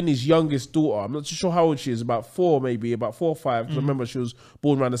kids, even his youngest daughter, I'm not too sure how old she is, about 4 or 5, because I remember she was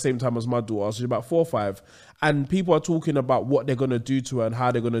born around the same time as my daughter, so she's about 4 or 5. And people are talking about what they're going to do to her and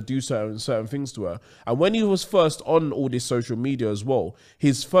how they're going to do certain things to her. And when he was first on all this social media as well,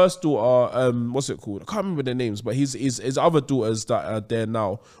 his first daughter, what's it called? I can't remember their names, but his other daughters that are there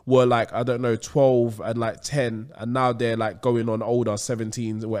now were like, I don't know, 12 and like 10. And now they're like going on older,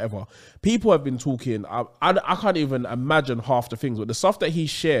 17, whatever. People have been talking, I can't even imagine half the things, but the stuff that he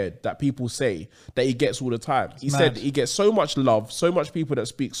shared that people say that he gets all the time. He said he gets so much love, so much people that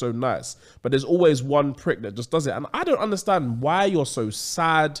speak so nice, but there's always one prick that just does it. And I don't understand why you're so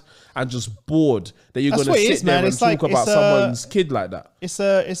sad and just bored that you're going to sit there and talk about someone's kid like that.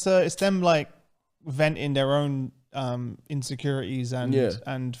 It's them like venting their own insecurities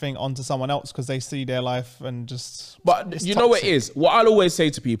and thing onto someone else because they see their life and just... But you know what it is? What I'll always say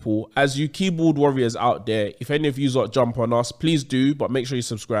to people, as you keyboard warriors out there, if any of you lot jump on us, please do, but make sure you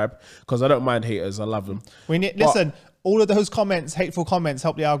subscribe because I don't mind haters. I love them. Listen, all of those comments, hateful comments,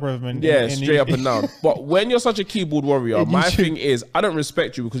 help the algorithm. Straight up and down. But when you're such a keyboard warrior, my thing is, I don't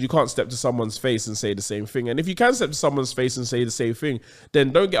respect you because you can't step to someone's face and say the same thing. And if you can step to someone's face and say the same thing, then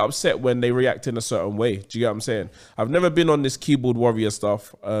don't get upset when they react in a certain way. Do you get what I'm saying? I've never been on this keyboard warrior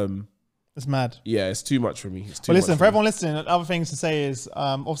stuff. It's mad. Yeah, it's too much for me. Well, listen, for everyone listening, other things to say is,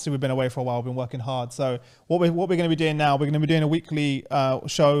 obviously we've been away for a while, we've been working hard. So what we're going to be doing now, we're going to be doing a weekly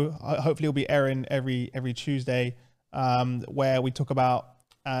show. Hopefully it'll be airing every Tuesday, where we talk about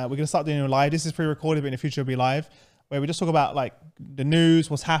We're going to start doing it live. This is pre-recorded, but in the future it'll be live, where we just talk about like the news,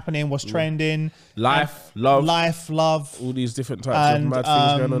 what's happening, what's trending. Life, love. All these different types of mad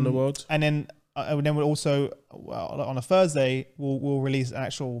things going on in the world. And then we'll also, on a Thursday, we'll release an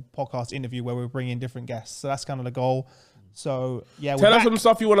actual podcast interview where we'll bring in different guests. So that's kind of the goal. So yeah, tell us some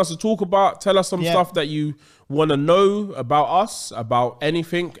stuff you want us to talk about. Tell us some stuff that you want to know about us, about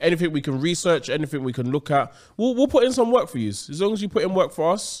anything we can research, anything we can look at. We'll put in some work for you. As long as you put in work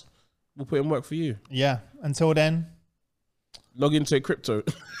for us, we'll put in work for you. Yeah. Until then, log into crypto.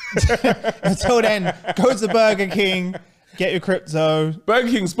 Until then, go to Burger King. Get your crypto. Burger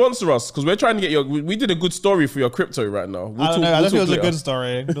King sponsor us because we're trying to get we did a good story for your crypto right now. I don't know. I don't think it was a good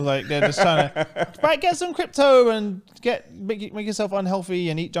story. It was like they're just trying to get some crypto and make yourself unhealthy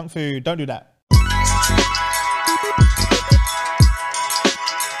and eat junk food. Don't do that.